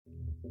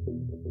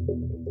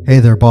Hey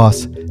there,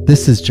 boss.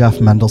 This is Jeff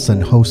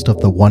Mendelson, host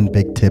of the One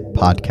Big Tip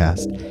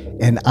podcast,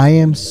 and I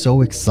am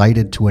so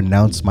excited to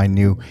announce my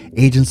new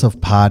Agents of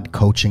Pod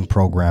coaching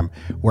program,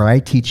 where I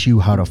teach you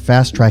how to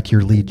fast track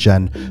your lead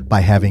gen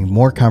by having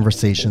more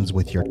conversations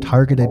with your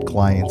targeted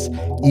clients,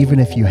 even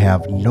if you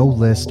have no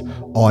list,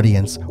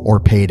 audience, or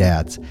paid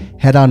ads.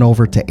 Head on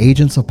over to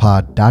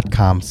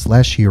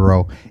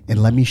agentsofpod.com/hero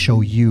and let me show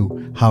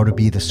you how to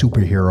be the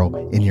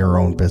superhero in your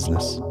own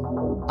business.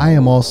 I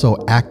am also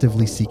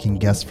actively seeking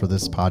guests for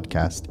this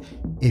podcast.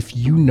 If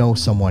you know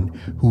someone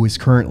who is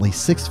currently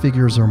 6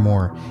 figures or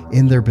more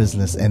in their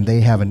business and they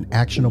have an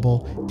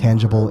actionable,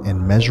 tangible,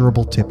 and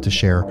measurable tip to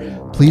share,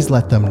 please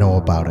let them know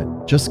about it.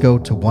 Just go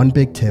to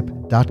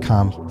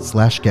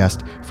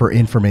onebigtip.com/guest for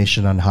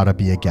information on how to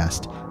be a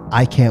guest.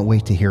 I can't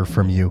wait to hear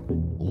from you.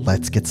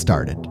 Let's get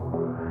started.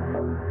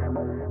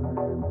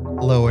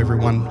 Hello,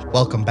 everyone.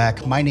 Welcome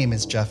back. My name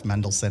is Jeff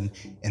Mendelson,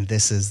 and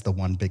this is the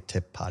One Big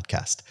Tip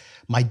podcast.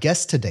 My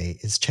guest today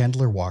is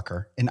Chandler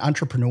Walker, an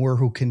entrepreneur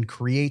who can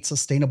create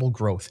sustainable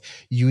growth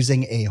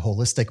using a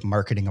holistic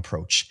marketing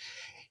approach.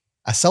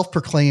 A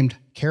self-proclaimed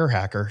care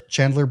hacker,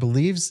 Chandler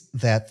believes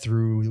that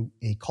through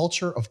a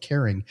culture of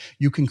caring,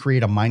 you can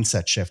create a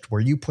mindset shift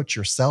where you put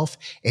yourself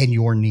and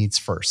your needs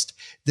first.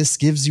 This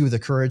gives you the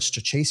courage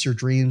to chase your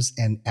dreams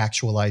and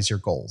actualize your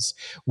goals.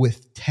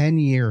 With 10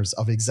 years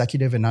of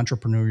executive and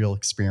entrepreneurial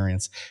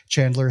experience,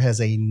 Chandler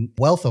has a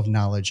wealth of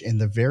knowledge in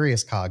the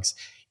various cogs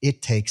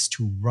it takes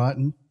to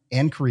run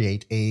and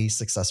create a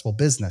successful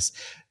business,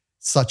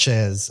 such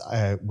as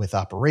with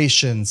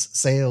operations,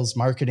 sales,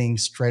 marketing,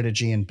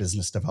 strategy, and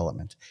business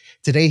development.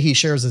 Today, he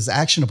shares his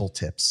actionable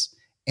tips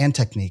and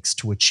techniques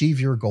to achieve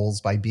your goals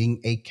by being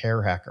a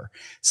care hacker,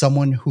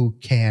 someone who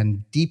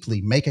can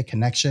deeply make a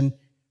connection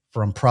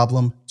from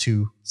problem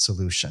to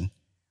solution.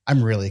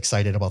 I'm really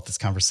excited about this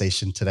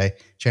conversation today.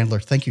 Chandler,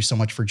 thank you so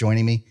much for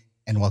joining me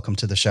and welcome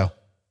to the show.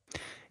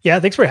 Yeah,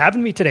 thanks for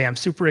having me today. I'm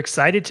super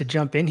excited to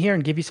jump in here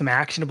and give you some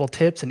actionable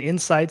tips and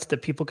insights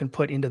that people can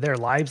put into their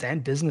lives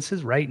and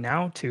businesses right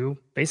now to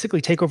basically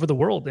take over the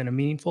world in a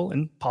meaningful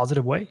and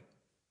positive way.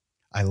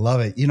 I love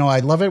it. I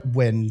love it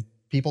when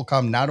people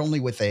come not only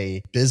with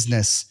a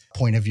business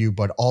point of view,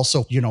 but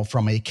also,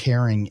 from a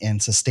caring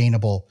and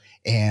sustainable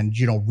and,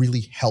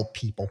 really help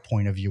people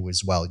point of view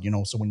as well.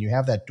 So when you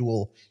have that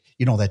dual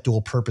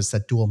purpose,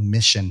 that dual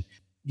mission,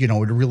 it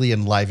really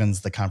enlivens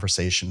the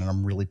conversation. And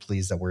I'm really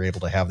pleased that we're able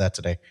to have that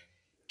today.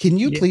 Can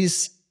you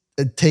please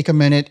take a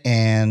minute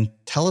and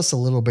tell us a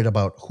little bit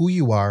about who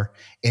you are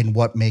and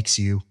what makes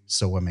you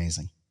so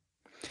amazing?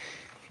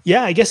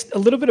 Yeah, I guess a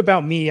little bit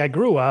about me. I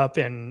grew up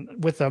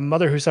with a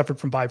mother who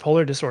suffered from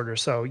bipolar disorder.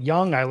 So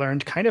young, I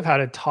learned kind of how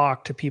to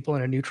talk to people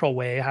in a neutral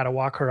way, how to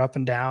walk her up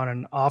and down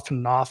and off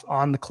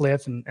on the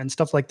cliff and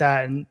stuff like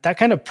that. And that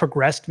kind of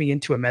progressed me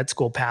into a med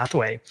school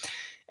pathway.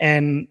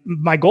 And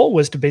my goal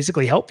was to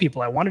basically help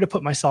people. I wanted to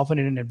put myself in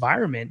an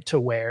environment to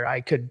where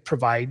I could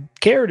provide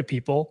care to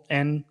people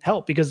and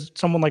help, because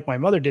someone like my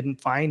mother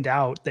didn't find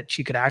out that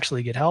she could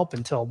actually get help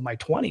until my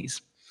 20s.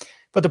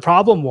 But the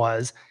problem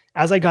was,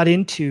 as I got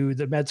into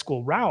the med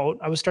school route,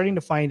 I was starting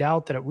to find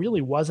out that it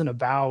really wasn't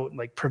about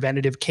like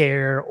preventative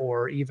care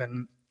or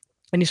even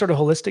any sort of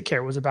holistic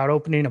care. It was about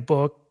opening a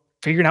book,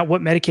 figuring out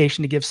what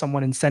medication to give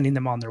someone and sending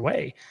them on their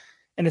way.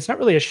 And it's not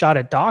really a shot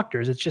at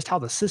doctors. It's just how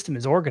the system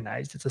is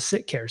organized. It's a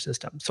sick care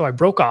system. So I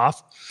broke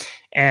off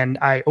and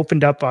I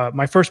opened up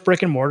my first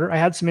brick and mortar. I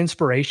had some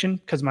inspiration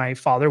because my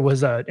father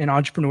was an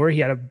entrepreneur. He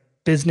had a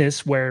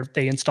business where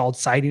they installed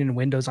siding and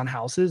windows on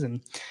houses.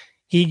 And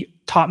he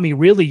taught me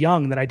really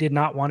young that I did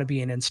not want to be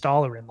an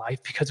installer in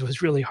life because it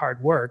was really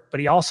hard work.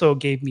 But he also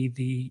gave me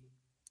the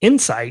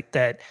insight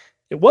that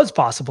it was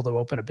possible to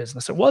open a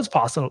business. It was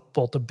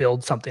possible to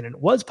build something, and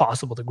it was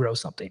possible to grow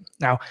something.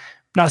 Now, I'm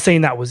not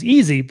saying that was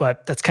easy,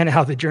 but that's kind of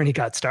how the journey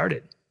got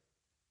started.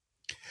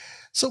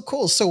 So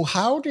cool. So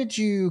how did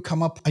you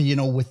come up,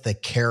 with the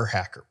care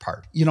hacker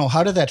part?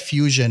 How did that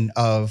fusion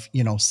of,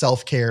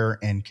 self-care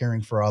and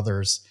caring for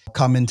others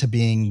come into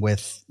being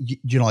with,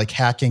 like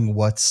hacking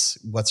what's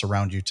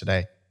around you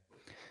today?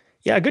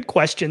 Yeah, good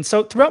question.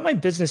 So throughout my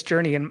business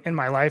journey and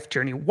my life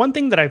journey, one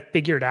thing that I've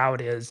figured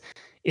out is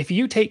if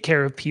you take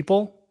care of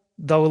people,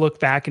 they'll look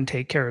back and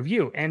take care of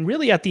you. And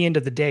really at the end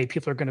of the day,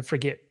 people are going to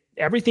forget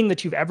everything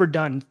that you've ever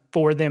done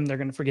for them. They're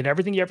going to forget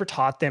everything you ever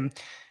taught them,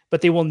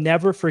 but they will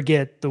never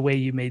forget the way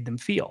you made them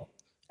feel.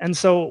 And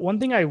so one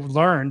thing I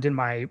learned in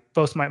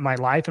both my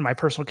life and my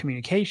personal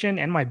communication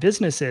and my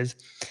business is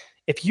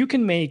if you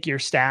can make your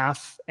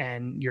staff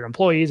and your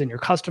employees and your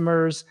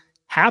customers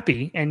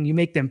happy and you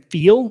make them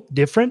feel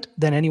different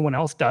than anyone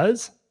else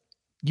does,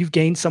 you've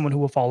gained someone who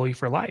will follow you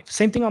for life.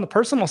 Same thing on the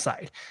personal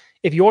side.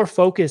 If your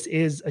focus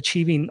is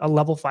achieving a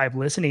level 5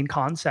 listening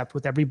concept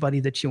with everybody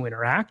that you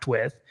interact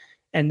with,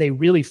 and they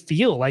really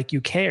feel like you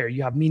care,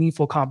 you have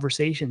meaningful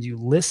conversations, you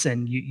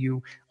listen,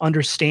 you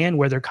understand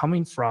where they're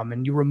coming from,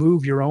 and you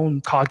remove your own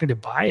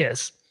cognitive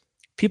bias,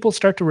 people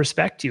start to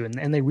respect you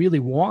and they really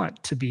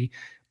want to be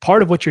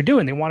part of what you're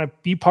doing. They want to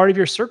be part of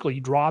your circle.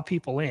 You draw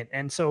people in.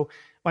 And so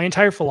my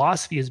entire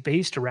philosophy is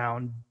based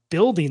around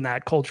building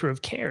that culture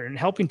of care and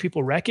helping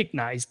people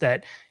recognize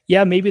that,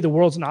 yeah, maybe the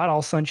world's not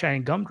all sunshine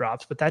and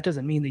gumdrops, but that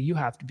doesn't mean that you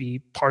have to be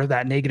part of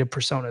that negative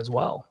persona as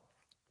well.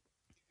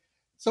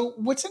 So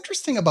what's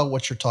interesting about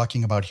what you're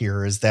talking about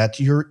here is that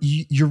you're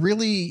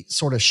really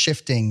sort of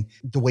shifting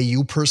the way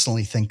you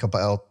personally think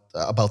about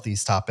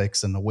these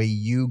topics and the way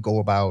you go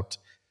about,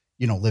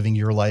 living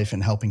your life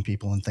and helping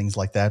people and things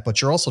like that,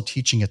 but you're also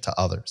teaching it to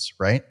others,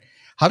 right?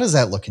 How does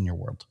that look in your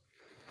world?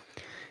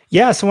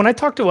 Yeah, so when I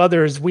talk to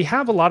others, we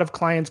have a lot of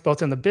clients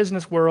both in the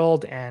business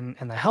world and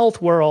the health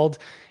world.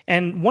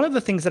 And one of the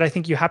things that I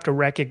think you have to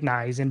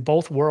recognize in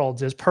both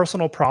worlds is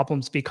personal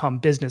problems become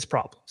business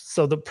problems.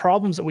 So the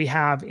problems that we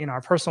have in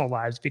our personal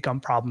lives become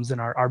problems in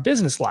our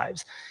business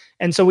lives.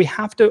 And so we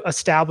have to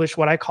establish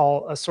what I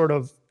call a sort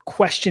of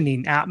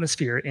questioning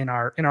atmosphere in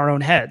our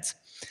own heads.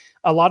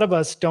 A lot of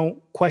us don't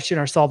question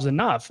ourselves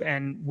enough,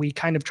 and we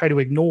kind of try to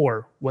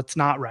ignore what's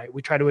not right.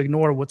 We try to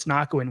ignore what's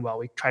not going well.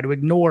 We try to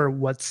ignore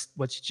what's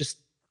just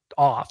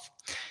off.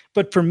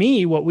 But for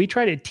me, what we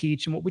try to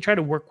teach and what we try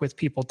to work with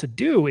people to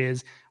do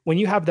is, when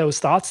you have those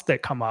thoughts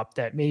that come up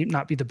that may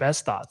not be the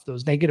best thoughts,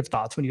 those negative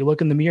thoughts, when you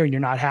look in the mirror and you're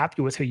not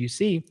happy with who you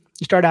see,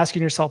 you start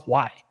asking yourself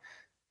why.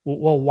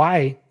 Well,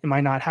 why am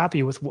I not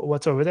happy with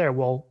what's over there?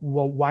 Well,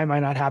 why am I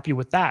not happy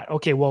with that?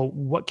 Okay, well,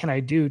 what can I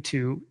do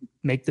to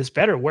make this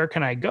better? Where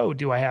can I go?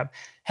 Do I have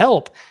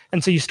help?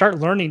 And so you start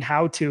learning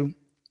how to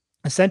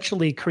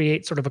essentially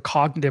create sort of a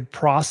cognitive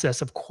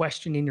process of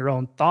questioning your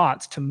own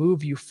thoughts to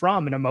move you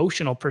from an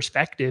emotional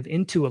perspective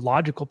into a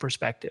logical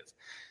perspective.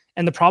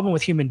 And the problem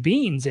with human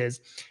beings is,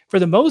 for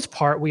the most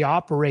part, we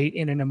operate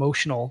in an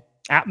emotional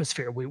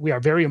atmosphere. We are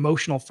very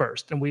emotional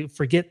first, and we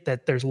forget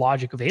that there's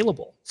logic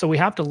available. So we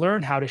have to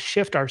learn how to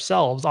shift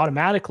ourselves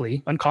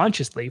automatically,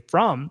 unconsciously,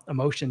 from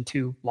emotion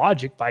to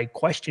logic by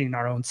questioning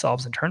our own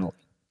selves internally.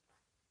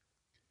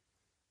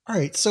 All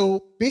right.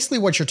 So basically,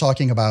 what you're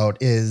talking about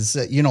is,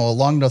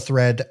 along the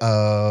thread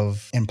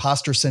of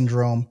imposter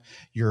syndrome,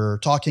 you're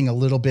talking a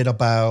little bit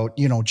about,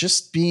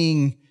 just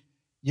being,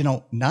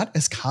 not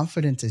as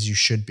confident as you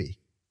should be.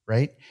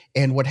 Right.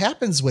 And what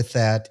happens with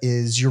that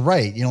is you're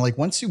right. Like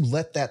once you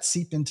let that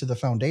seep into the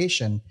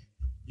foundation,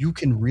 you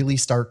can really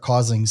start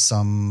causing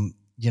some,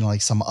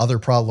 like some other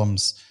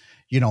problems,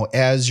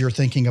 as you're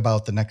thinking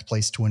about the next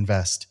place to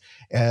invest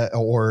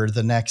or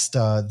the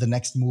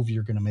next move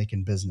you're going to make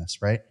in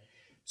business. Right.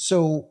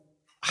 So,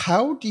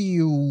 how do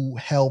you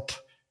help?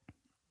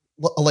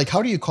 Like,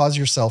 how do you cause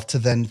yourself to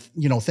then,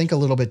 think a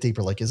little bit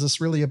deeper? Like, is this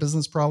really a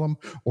business problem,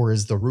 or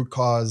is the root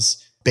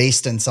cause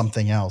based in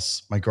something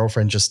else? My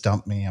girlfriend just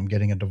dumped me. I'm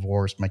getting a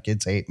divorce. My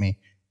kids hate me.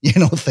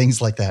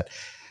 Things like that.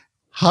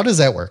 How does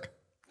that work?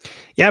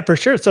 Yeah, for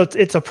sure. So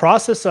it's a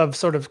process of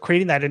sort of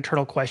creating that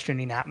internal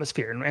questioning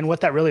atmosphere. And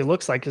what that really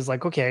looks like is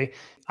like, okay,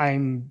 I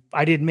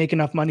didn't make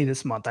enough money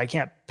this month. I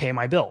can't pay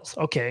my bills.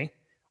 Okay.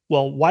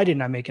 Well, why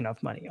didn't I make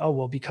enough money? Oh,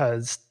 well,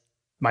 because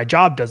my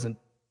job doesn't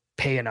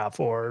pay enough,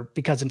 or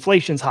because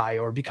inflation's high,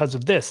 or because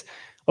of this.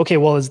 Okay,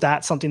 well, is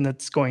that something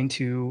that's going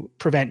to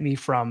prevent me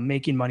from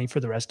making money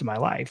for the rest of my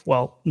life?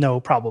 Well, no,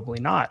 probably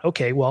not.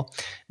 Okay, well,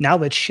 now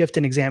let's shift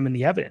and examine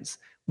the evidence.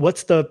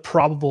 What's the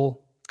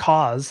probable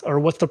cause, or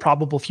what's the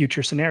probable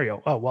future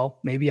scenario? Oh, well,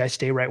 maybe I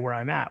stay right where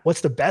I'm at.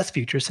 What's the best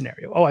future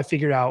scenario? Oh, I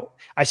figured out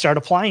I start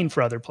applying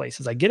for other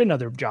places. I get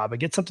another job. I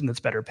get something that's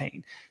better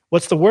paying.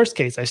 What's the worst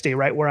case? I stay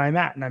right where I'm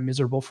at and I'm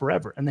miserable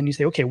forever. And then you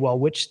say, okay, well,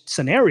 which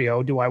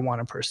scenario do I want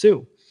to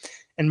pursue?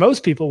 And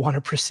most people want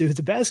to pursue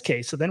the best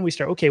case. So then we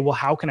start, okay, well,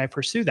 how can I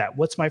pursue that?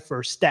 What's my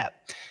first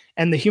step?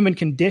 And the human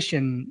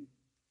condition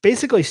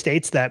basically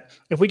states that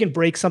if we can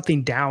break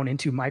something down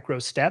into micro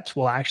steps,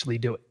 we'll actually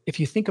do it. If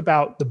you think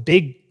about the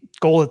big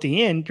goal at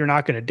the end, you're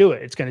not going to do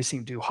it. It's going to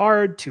seem too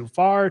hard, too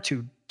far,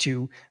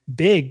 too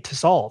big to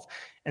solve.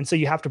 And so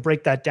you have to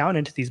break that down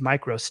into these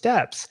micro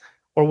steps,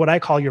 or what I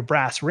call your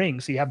brass ring.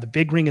 So you have the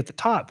big ring at the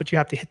top, but you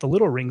have to hit the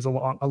little rings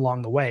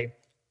along the way.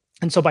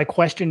 And so by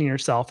questioning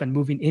yourself and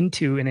moving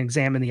into and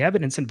examine the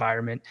evidence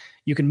environment,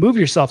 you can move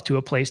yourself to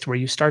a place to where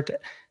you start to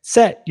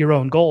set your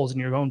own goals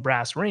and your own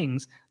brass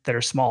rings that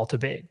are small to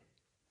big.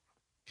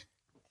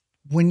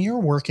 When you're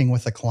working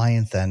with a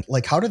client, then,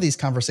 like, how do these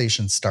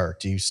conversations start?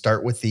 Do you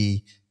start with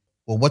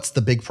well, what's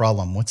the big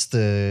problem? What's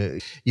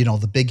the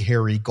big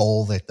hairy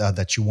goal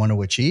that you want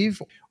to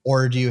achieve?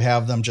 Or do you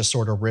have them just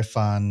sort of riff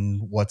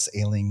on what's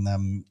ailing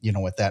them,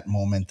 at that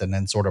moment, and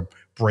then sort of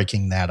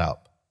breaking that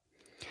up?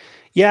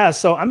 Yeah,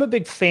 so I'm a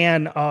big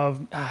fan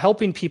of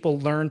helping people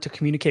learn to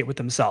communicate with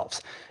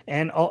themselves.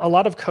 And a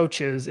lot of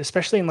coaches,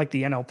 especially in like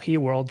the NLP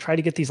world, try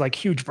to get these like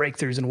huge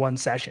breakthroughs in one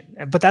session.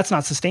 But that's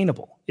not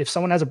sustainable. If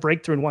someone has a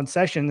breakthrough in one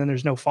session, then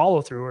there's no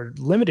follow through or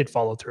limited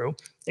follow through.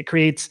 It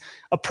creates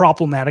a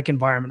problematic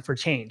environment for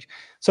change.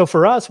 So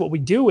for us, what we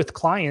do with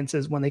clients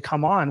is, when they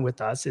come on with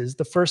us, is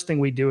the first thing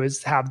we do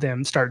is have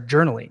them start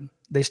journaling.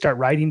 They start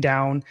writing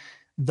down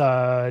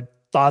the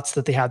thoughts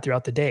that they had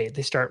throughout the day.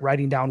 They start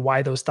writing down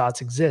why those thoughts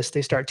exist.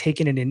 They start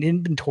taking in an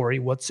inventory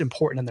what's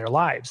important in their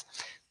lives.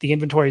 The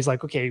inventory is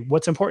like, okay,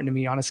 what's important to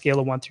me on a scale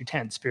of 1 through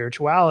 10?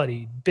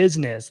 Spirituality,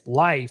 business,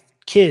 life,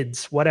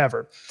 kids,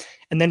 whatever.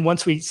 And then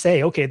once we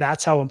say, okay,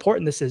 that's how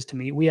important this is to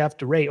me, we have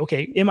to rate,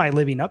 okay, am I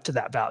living up to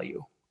that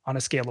value on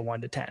a scale of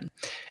 1 to 10?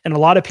 And a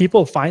lot of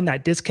people find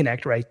that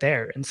disconnect right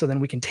there. And so then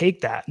we can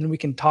take that and we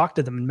can talk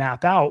to them and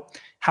map out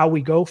how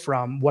we go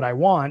from what I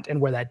want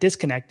and where that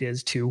disconnect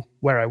is to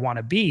where I want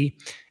to be.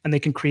 And they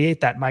can create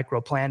that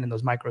micro plan and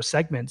those micro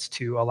segments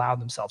to allow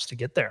themselves to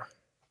get there.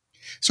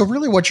 So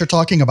really what you're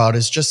talking about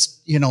is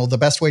just, the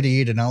best way to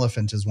eat an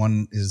elephant is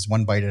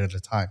one bite at a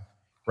time,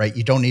 right?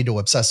 You don't need to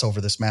obsess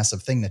over this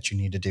massive thing that you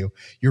need to do.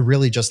 You're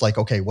really just like,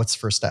 okay, what's the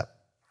first step?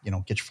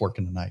 Get your fork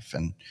and a knife.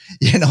 And,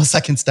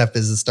 second step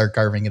is to start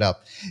carving it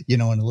up, in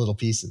little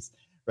pieces,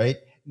 right?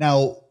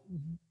 Now,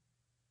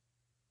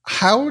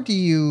 how do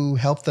you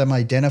help them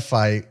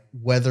identify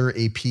whether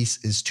a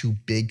piece is too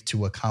big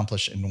to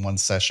accomplish in one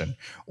session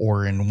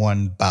or in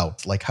one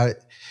bout? Like how,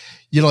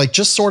 like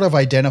just sort of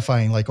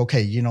identifying like,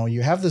 okay,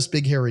 you have this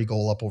big hairy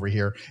goal up over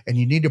here and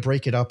you need to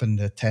break it up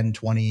into 10,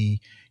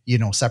 20,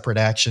 separate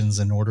actions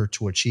in order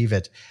to achieve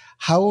it.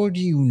 How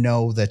do you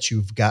know that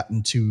you've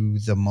gotten to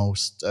the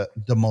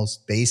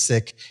most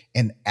basic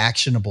and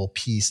actionable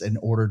piece in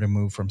order to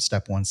move from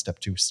step 1, step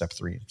 2, step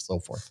 3, and so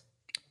forth?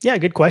 Yeah,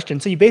 good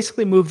question. So you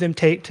basically move them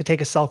to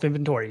take a self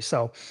inventory.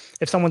 So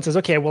if someone says,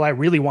 "Okay, well, I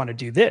really want to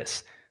do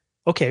this,"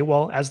 okay,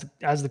 well, as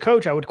the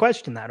coach, I would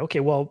question that.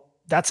 Okay, well,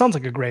 that sounds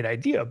like a great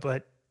idea,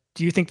 but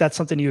do you think that's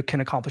something you can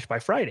accomplish by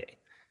Friday?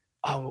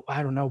 Oh,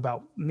 I don't know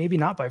about maybe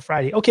not by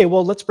Friday. Okay,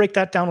 well, let's break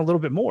that down a little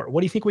bit more. What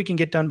do you think we can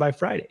get done by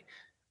Friday?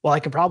 Well, I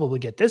can probably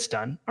get this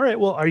done. All right,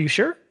 well, are you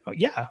sure? Oh,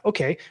 yeah,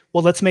 okay.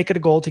 Well, let's make it a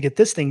goal to get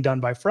this thing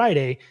done by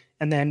Friday,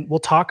 and then we'll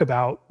talk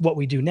about what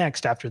we do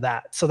next after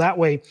that. So that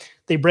way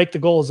they break the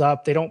goals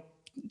up. They don't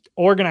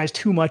organize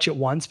too much at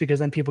once because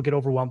then people get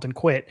overwhelmed and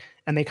quit,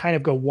 and they kind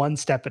of go one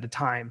step at a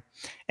time.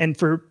 And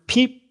for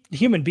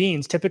human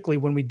beings, typically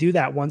when we do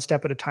that one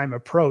step at a time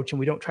approach and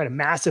we don't try to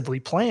massively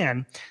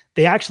plan,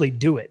 they actually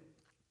do it.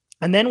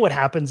 And then what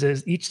happens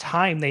is each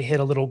time they hit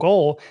a little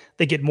goal,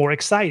 they get more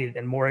excited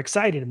and more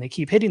excited, and they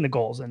keep hitting the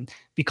goals. And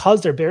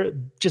because they're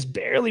just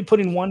barely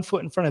putting one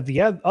foot in front of the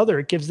other,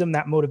 it gives them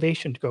that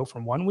motivation to go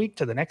from 1 week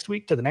to the next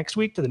week, to the next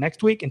week, to the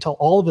next week, until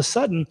all of a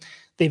sudden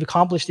they've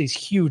accomplished these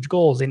huge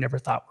goals they never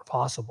thought were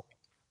possible.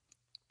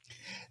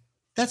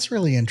 That's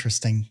really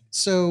interesting.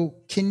 So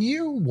can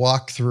you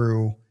walk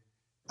through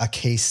a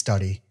case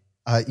study?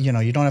 You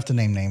don't have to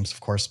name names,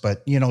 of course,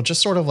 but,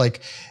 just sort of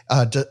like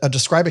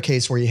describe a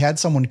case where you had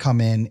someone come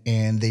in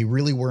and they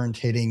really weren't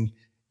hitting,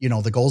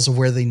 the goals of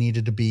where they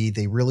needed to be.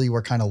 They really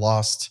were kind of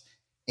lost.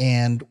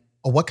 And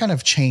what kind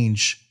of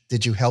change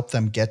did you help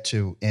them get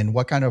to? And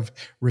what kind of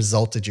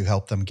result did you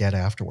help them get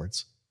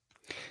afterwards?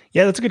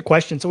 Yeah, that's a good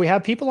question. So we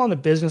have people on the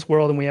business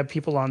world and we have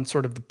people on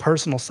sort of the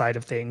personal side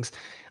of things.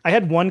 I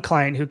had one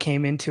client who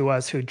came into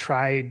us who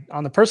tried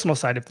on the personal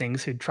side of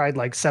things, who tried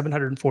like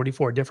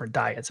 744 different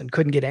diets and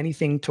couldn't get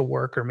anything to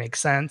work or make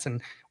sense,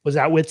 and was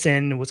at wit's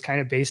end and was kind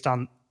of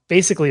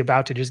basically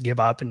about to just give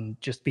up and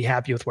just be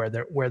happy with where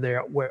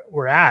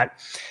we're at.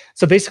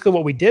 So basically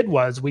what we did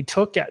was we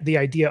took the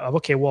idea of,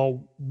 okay,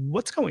 well,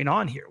 what's going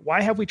on here?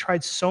 Why have we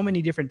tried so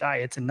many different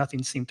diets and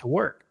nothing seemed to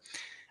work?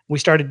 We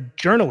started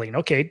journaling.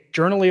 Okay,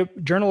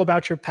 journal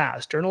about your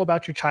past, journal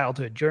about your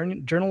childhood,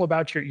 journal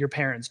about your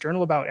parents,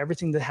 journal about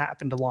everything that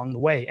happened along the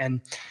way. And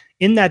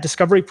in that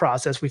discovery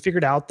process, we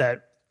figured out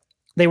that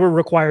they were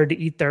required to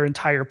eat their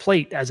entire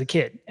plate as a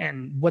kid.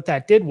 And what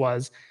that did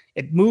was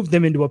it moved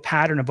them into a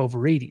pattern of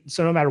overeating.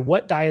 So no matter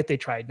what diet they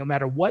tried, no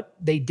matter what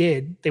they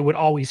did, they would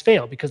always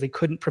fail because they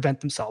couldn't prevent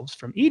themselves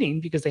from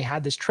eating because they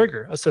had this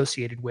trigger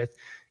associated with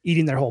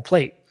eating their whole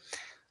plate.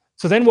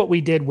 So then what we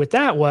did with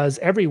that was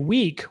every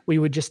week we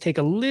would just take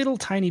a little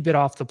tiny bit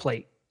off the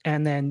plate,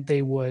 and then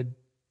they would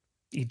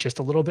eat just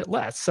a little bit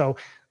less. So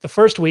the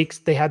first weeks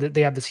they have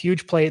this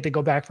huge plate, they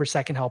go back for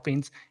second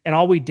helpings, and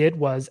all we did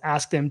was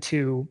ask them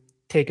to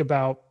take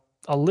about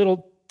a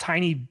little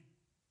tiny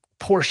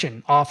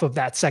portion off of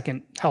that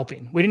second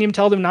helping. We didn't even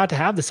tell them not to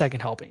have the second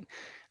helping.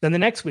 Then the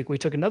next week we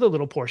took another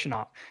little portion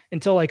off,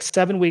 until like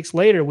 7 weeks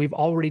later we've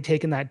already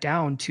taken that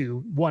down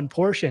to one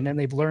portion and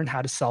they've learned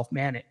how to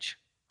self-manage.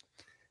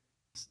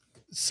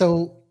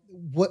 So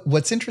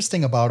what's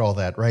interesting about all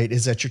that, right,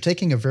 is that you're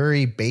taking a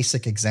very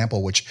basic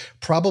example, which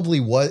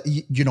probably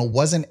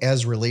wasn't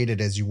as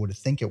related as you would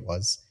think it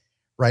was,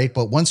 right?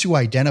 But once you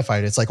identify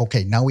it, it's like,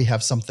 okay, now we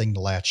have something to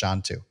latch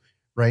onto,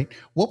 right?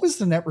 What was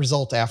the net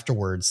result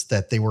afterwards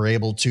that they were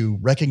able to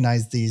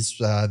recognize these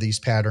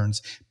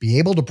patterns, be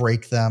able to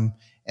break them,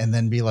 and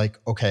then be like,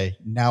 okay,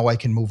 now I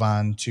can move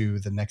on to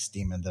the next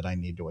demon that I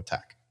need to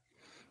attack?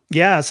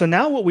 Yeah. So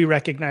now what we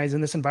recognize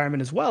in this environment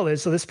as well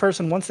is, so this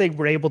person, once they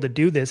were able to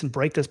do this and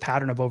break this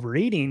pattern of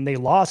overeating, they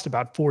lost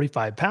about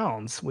 45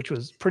 pounds, which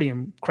was pretty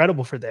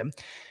incredible for them.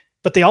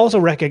 But they also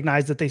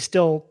recognized that they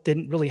still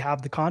didn't really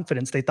have the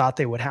confidence they thought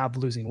they would have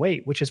losing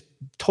weight, which is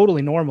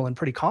totally normal and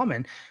pretty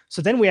common.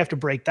 So then we have to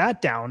break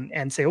that down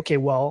and say, okay,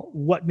 well,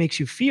 what makes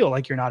you feel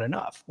like you're not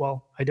enough?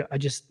 Well,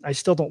 I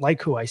still don't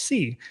like who I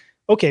see.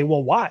 Okay,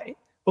 well, why?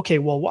 Okay,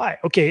 well, why?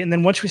 Okay. And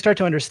then once we start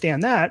to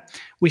understand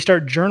that, we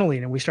start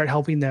journaling and we start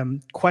helping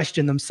them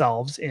question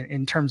themselves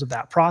in terms of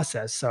that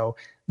process. So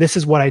this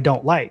is what I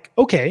don't like.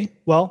 Okay,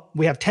 well,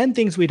 we have 10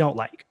 things we don't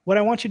like. What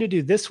I want you to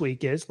do this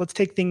week is let's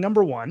take thing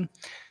number one,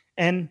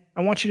 and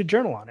I want you to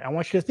journal on it. I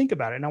want you to think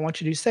about it. And I want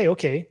you to say,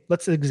 okay,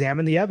 let's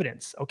examine the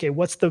evidence. Okay,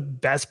 what's the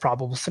best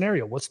probable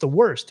scenario? What's the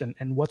worst?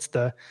 And what's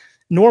the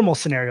normal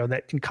scenario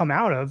that can come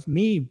out of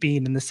me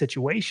being in this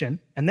situation?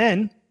 And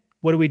then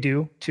what do we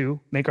do to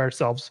make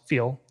ourselves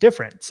feel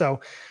different? So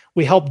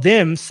we help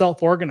them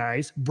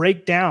self-organize,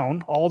 break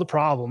down all the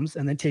problems,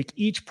 and then take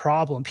each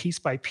problem piece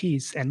by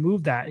piece and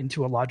move that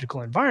into a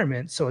logical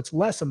environment so it's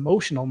less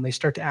emotional and they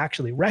start to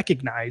actually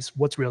recognize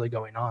what's really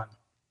going on.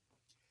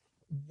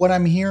 What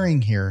I'm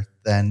hearing here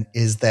then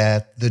is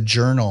that the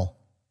journal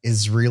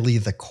is really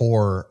the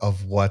core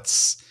of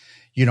what's,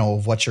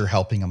 of what you're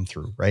helping them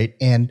through, right?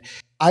 And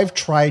I've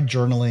tried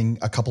journaling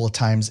a couple of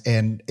times,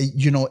 and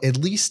at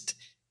least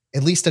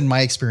in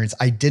my experience,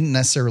 I didn't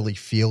necessarily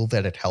feel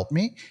that it helped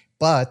me.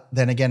 But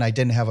then again, I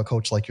didn't have a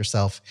coach like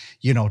yourself,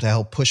 to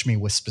help push me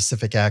with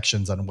specific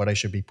actions on what I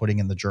should be putting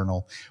in the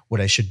journal, what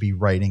I should be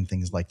writing,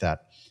 things like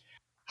that.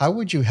 How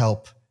would you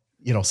help,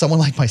 someone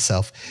like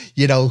myself,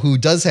 who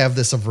does have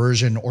this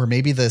aversion or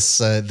maybe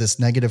this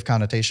negative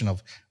connotation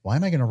of, why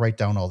am I going to write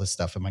down all this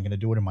stuff? Am I going to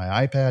do it in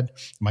my iPad?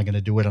 Am I going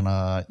to do it in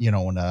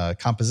a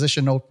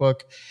composition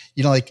notebook?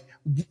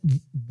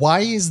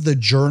 Why is the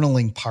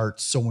journaling part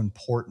so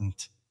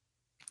important?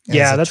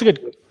 Yeah, that's a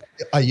good,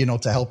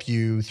 to help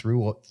you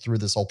through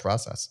this whole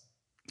process.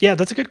 Yeah,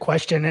 that's a good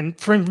question. And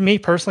for me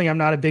personally, I'm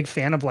not a big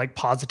fan of like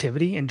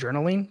positivity in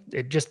journaling,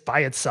 it just by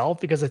itself,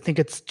 because I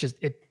think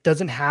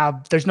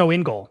there's no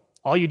end goal.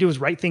 All you do is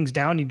write things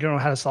down. You don't know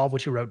how to solve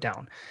what you wrote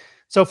down.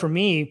 So for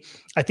me,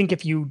 I think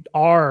if you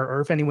are,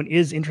 or if anyone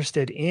is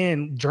interested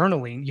in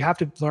journaling, you have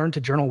to learn to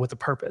journal with a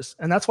purpose.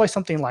 And that's why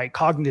something like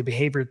cognitive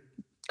behavior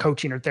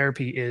coaching or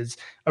therapy is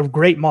a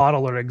great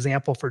model or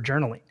example for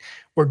journaling.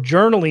 We're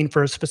journaling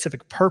for a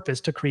specific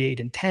purpose to create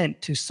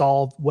intent to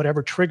solve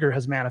whatever trigger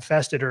has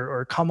manifested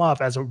or come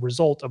up as a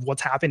result of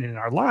what's happening in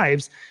our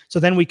lives. So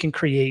then we can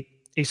create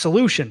a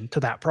solution to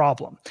that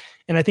problem.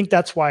 And I think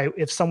that's why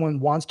if someone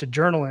wants to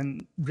journal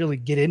and really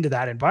get into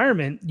that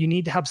environment, you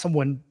need to have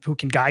someone who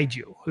can guide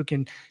you, who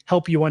can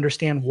help you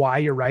understand why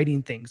you're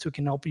writing things, who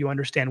can help you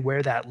understand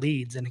where that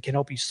leads, and it can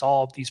help you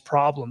solve these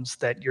problems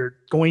that you're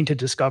going to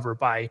discover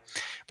by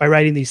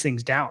writing these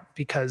things down.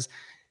 Because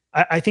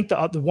I think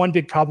the one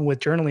big problem with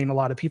journaling a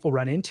lot of people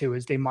run into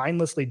is they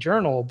mindlessly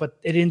journal, but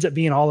it ends up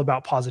being all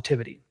about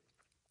positivity,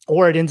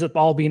 or it ends up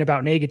all being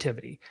about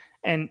negativity.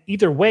 And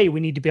either way, we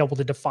need to be able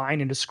to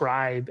define and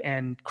describe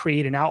and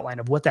create an outline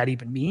of what that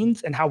even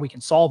means and how we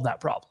can solve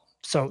that problem.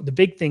 So the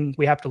big thing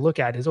we have to look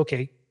at is,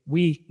 okay,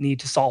 we need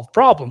to solve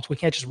problems. We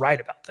can't just write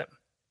about them.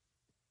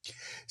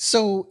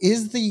 So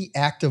is the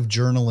act of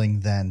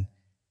journaling then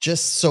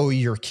just so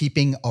you're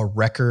keeping a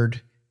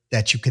record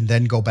that you can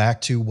then go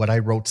back to what I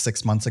wrote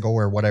 6 months ago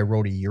or what I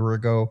wrote a year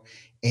ago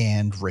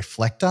and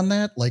reflect on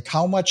that? Like,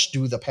 how much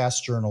do the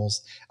past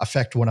journals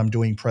affect what I'm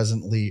doing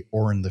presently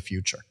or in the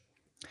future?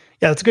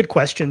 Yeah, that's a good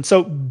question.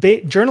 So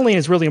journaling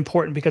is really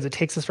important because it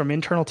takes us from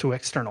internal to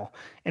external.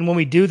 And when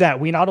we do that,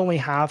 we not only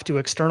have to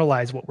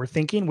externalize what we're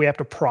thinking, we have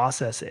to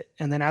process it.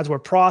 And then as we're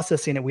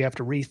processing it, we have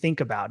to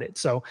rethink about it.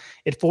 So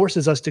it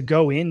forces us to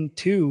go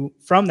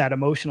from that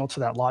emotional to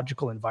that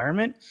logical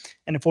environment.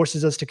 And it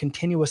forces us to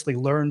continuously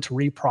learn to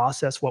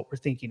reprocess what we're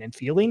thinking and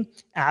feeling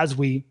as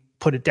we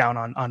put it down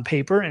on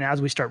paper and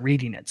as we start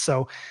reading it.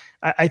 So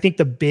I think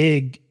the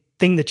big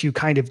thing that you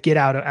kind of get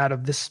out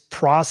of this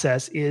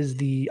process is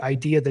the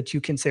idea that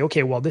you can say,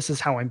 okay, well, this is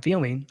how I'm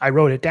feeling. I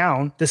wrote it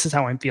down. This is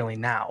how I'm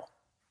feeling now.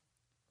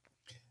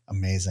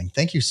 Amazing.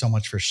 Thank you so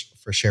much for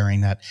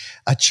sharing that.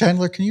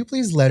 Chandler, can you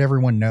please let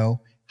everyone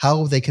know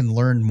how they can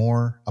learn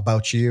more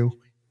about you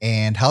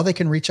and how they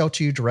can reach out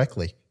to you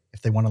directly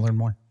if they want to learn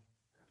more?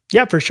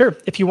 Yeah, for sure.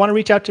 If you want to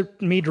reach out to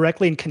me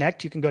directly and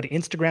connect, you can go to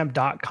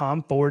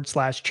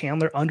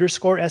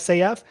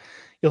Instagram.com/Chandler_SAF.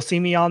 You'll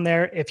see me on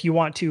there. If you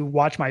want to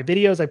watch my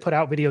videos, I put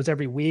out videos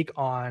every week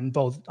on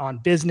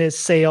business,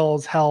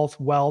 sales, health,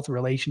 wealth,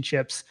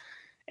 relationships,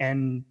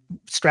 and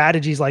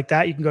strategies like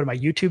that. You can go to my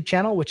YouTube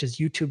channel, which is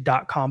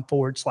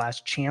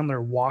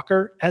youtube.com/Chandler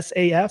Walker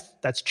SAF.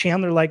 That's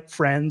Chandler like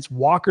friends,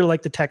 Walker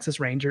like the Texas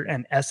Ranger,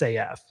 and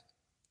SAF.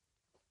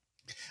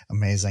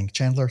 Amazing.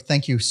 Chandler,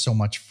 thank you so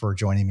much for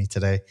joining me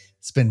today.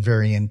 It's been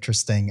very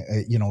interesting,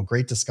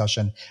 great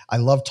discussion. I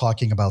love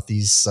talking about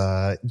these,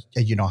 how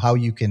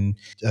you can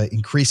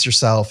increase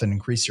yourself and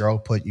increase your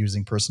output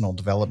using personal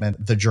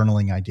development. The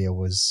journaling idea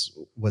was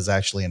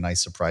actually a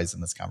nice surprise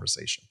in this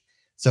conversation.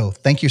 So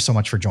thank you so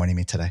much for joining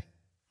me today.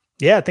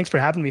 Yeah, thanks for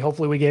having me.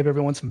 Hopefully we gave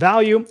everyone some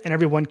value and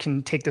everyone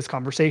can take this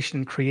conversation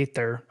and create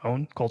their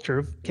own culture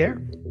of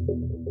care.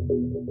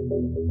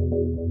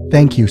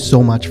 Thank you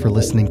so much for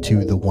listening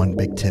to the One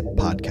Big Tip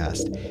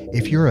podcast.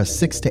 If you're a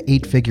 6 to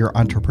 8 figure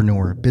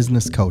entrepreneur,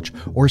 business coach,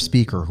 or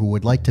speaker who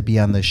would like to be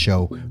on this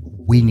show,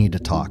 we need to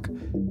talk.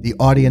 The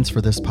audience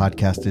for this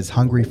podcast is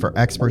hungry for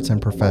experts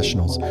and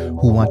professionals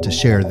who want to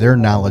share their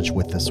knowledge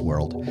with this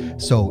world.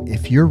 So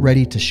if you're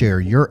ready to share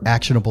your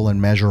actionable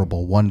and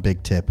measurable one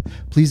big tip,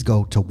 please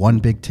go to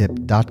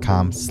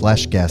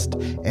onebigtip.com/guest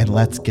and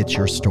let's get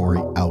your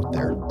story out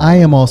there. I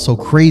am also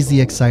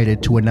crazy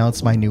excited to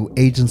announce my new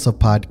Agents of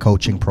Pod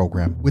coaching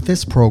program. With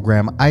this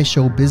program, I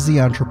show busy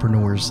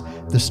entrepreneurs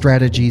the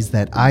strategies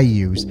that I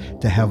use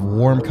to have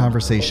warm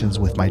conversations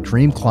with my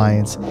dream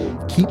clients,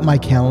 keep my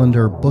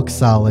calendar booked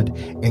solid,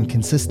 and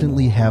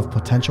consistently have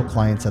potential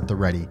clients at the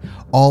ready,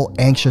 all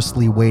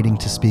anxiously waiting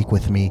to speak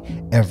with me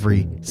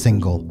every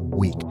single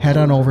week. Head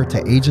on over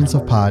to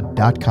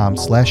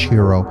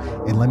agentsofpod.com/hero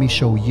and let me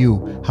show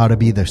you how to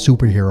be the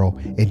superhero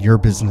in your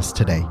business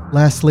today.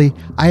 Lastly,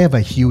 I have a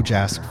huge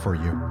ask for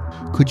you.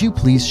 Could you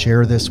please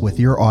share this with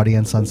your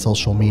audience on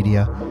social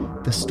media?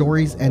 The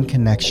stories and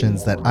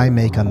connections that I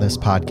make on this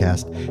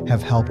podcast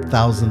have helped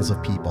thousands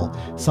of people,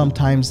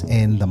 sometimes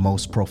in the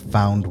most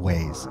profound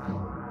ways.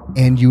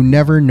 And you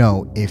never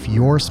know if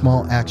your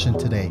small action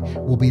today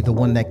will be the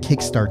one that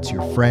kickstarts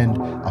your friend,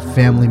 a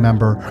family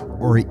member,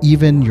 or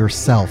even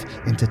yourself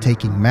into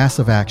taking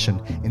massive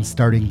action and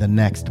starting the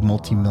next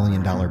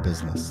multi-million-dollar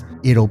business.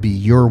 It'll be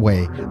your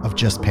way of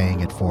just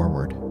paying it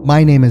forward.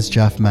 My name is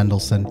Jeff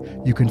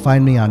Mendelson. You can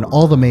find me on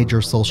all the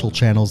major social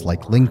channels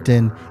like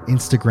LinkedIn,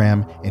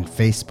 Instagram, and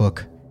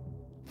Facebook.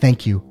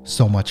 Thank you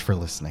so much for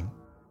listening.